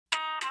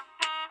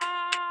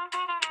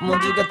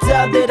모두가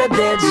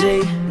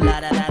떠들어대지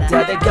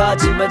다들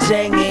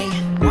거짓말쟁이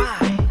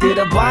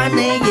들어봐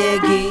내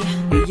얘기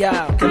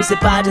금세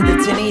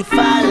빠져들테니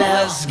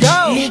follow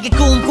네가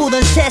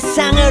꿈꾸던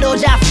세상으로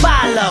자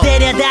follow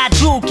데려다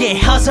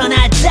줄게 어서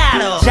날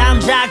따라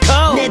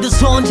잠자코 내 두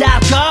손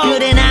잡고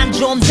그래 난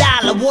좀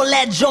달라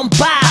원래 좀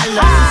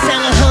빨라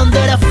세상을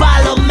흔들어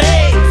follow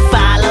me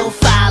follow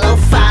follow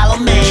follow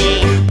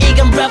me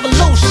이건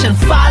revolution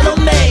follow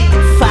me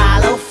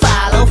follow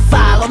follow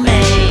follow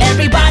me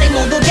everybody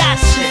모두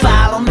같이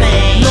follow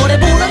me 노래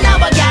불러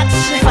나와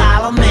같이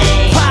follow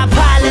me pop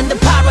island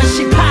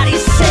piracy party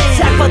scene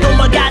딱 봐도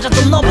뭘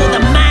가져도 너보다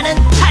많은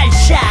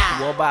팔자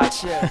What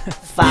about you?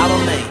 follow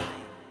me